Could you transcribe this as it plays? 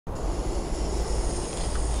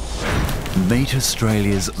Meet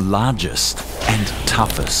Australia's largest and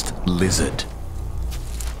toughest lizard.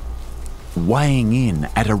 Weighing in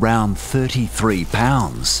at around 33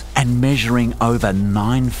 pounds and measuring over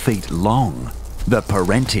 9 feet long, the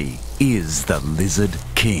Perentie is the lizard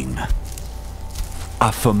king.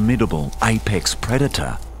 A formidable apex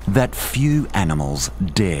predator that few animals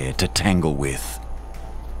dare to tangle with.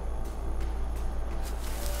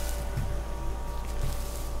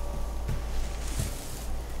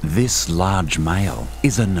 This large male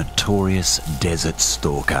is a notorious desert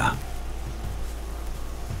stalker.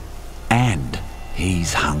 And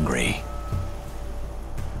he's hungry.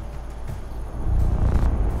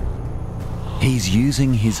 He's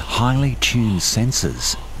using his highly tuned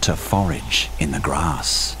senses to forage in the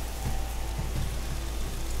grass.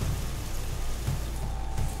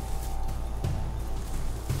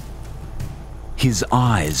 His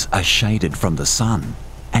eyes are shaded from the sun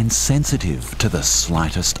and sensitive to the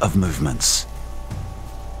slightest of movements.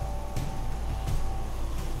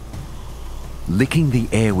 Licking the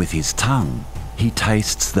air with his tongue, he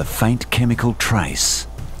tastes the faint chemical trace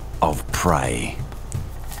of prey.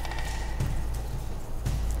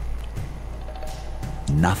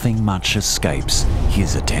 Nothing much escapes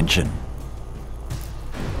his attention.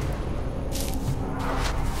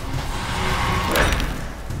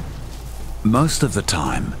 Most of the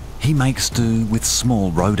time, he makes do with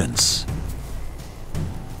small rodents.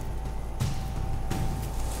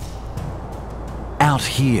 Out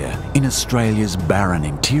here in Australia's barren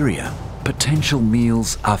interior, potential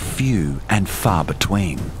meals are few and far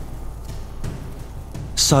between.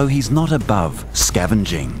 So he's not above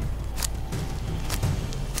scavenging.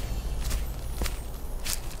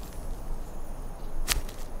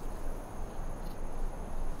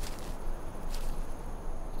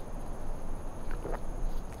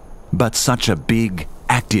 But such a big,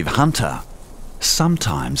 active hunter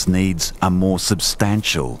sometimes needs a more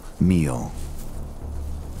substantial meal.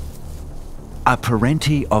 A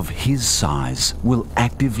Perentie of his size will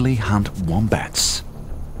actively hunt wombats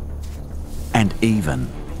and even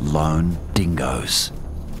lone dingoes.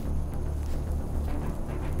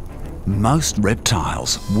 Most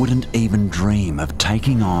reptiles wouldn't even dream of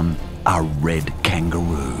taking on a red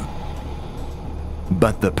kangaroo.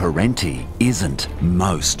 But the Perentie isn't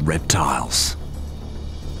most reptiles.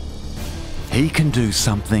 He can do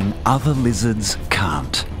something other lizards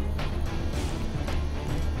can't.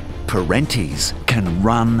 Perenties can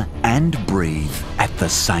run and breathe at the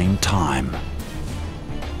same time.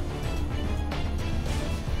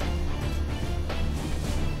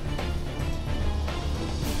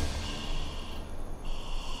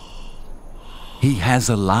 He has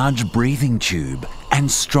a large breathing tube and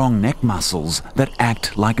strong neck muscles that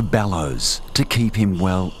act like bellows to keep him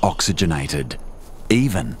well oxygenated,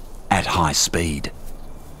 even at high speed.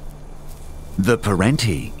 The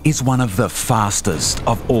Perentie is one of the fastest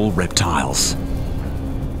of all reptiles.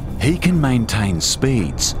 He can maintain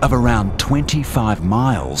speeds of around 25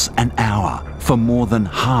 miles an hour for more than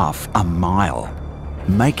half a mile,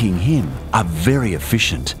 making him a very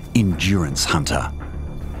efficient endurance hunter.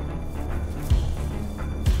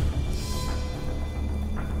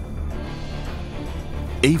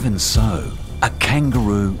 Even so, a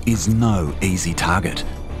kangaroo is no easy target.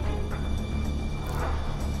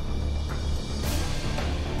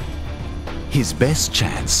 His best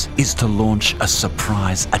chance is to launch a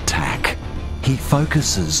surprise attack. He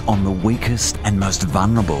focuses on the weakest and most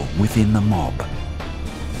vulnerable within the mob.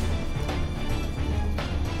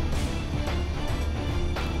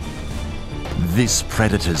 This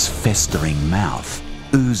predator's festering mouth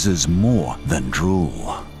oozes more than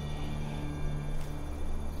drool.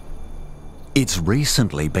 It's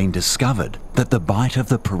recently been discovered that the bite of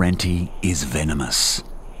the Perentie is venomous.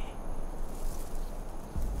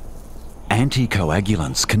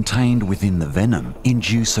 Anticoagulants contained within the venom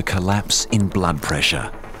induce a collapse in blood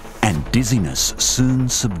pressure, and dizziness soon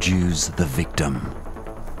subdues the victim.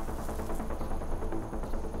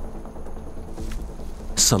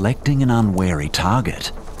 Selecting an unwary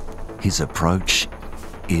target, his approach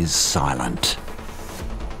is silent.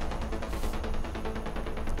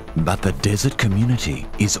 But the desert community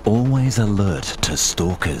is always alert to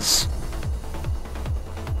stalkers.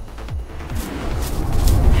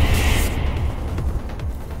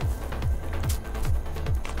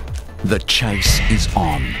 The chase is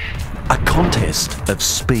on, a contest of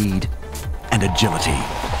speed and agility.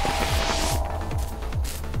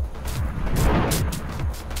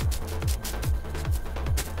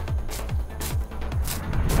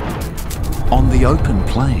 On the open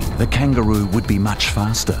plain, the kangaroo would be much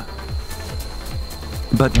faster.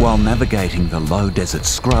 But while navigating the low desert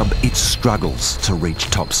scrub, it struggles to reach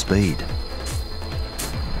top speed.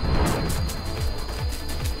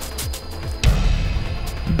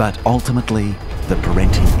 But ultimately, the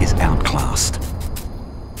Perentie is outclassed.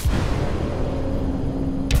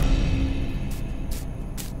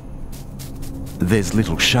 There's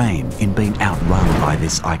little shame in being outrun by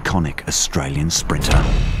this iconic Australian sprinter.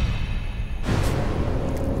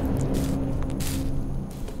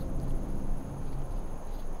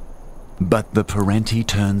 But the Perentie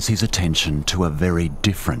turns his attention to a very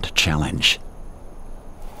different challenge.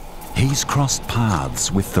 He's crossed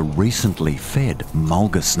paths with the recently fed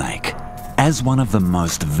mulga snake. As one of the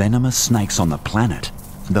most venomous snakes on the planet,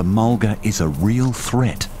 the mulga is a real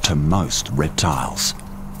threat to most reptiles.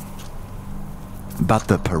 But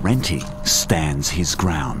the Perentie stands his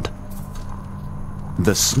ground.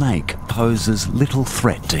 The snake poses little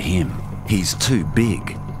threat to him. He's too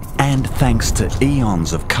big. And thanks to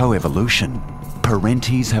eons of coevolution,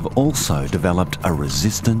 Perenties have also developed a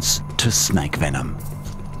resistance to snake venom.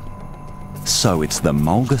 So it's the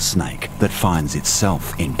mulga snake that finds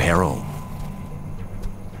itself in peril.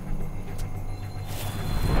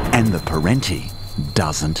 And the Perentie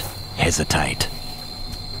doesn't hesitate.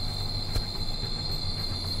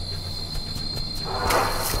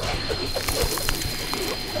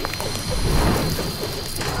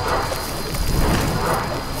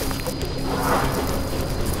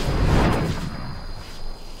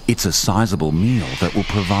 It's a sizable meal that will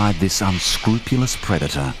provide this unscrupulous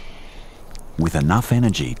predator with enough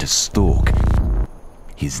energy to stalk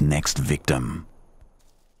his next victim.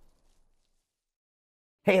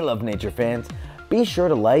 Hey Love Nature fans, be sure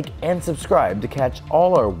to like and subscribe to catch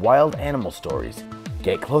all our wild animal stories.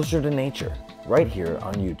 Get closer to nature right here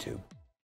on YouTube.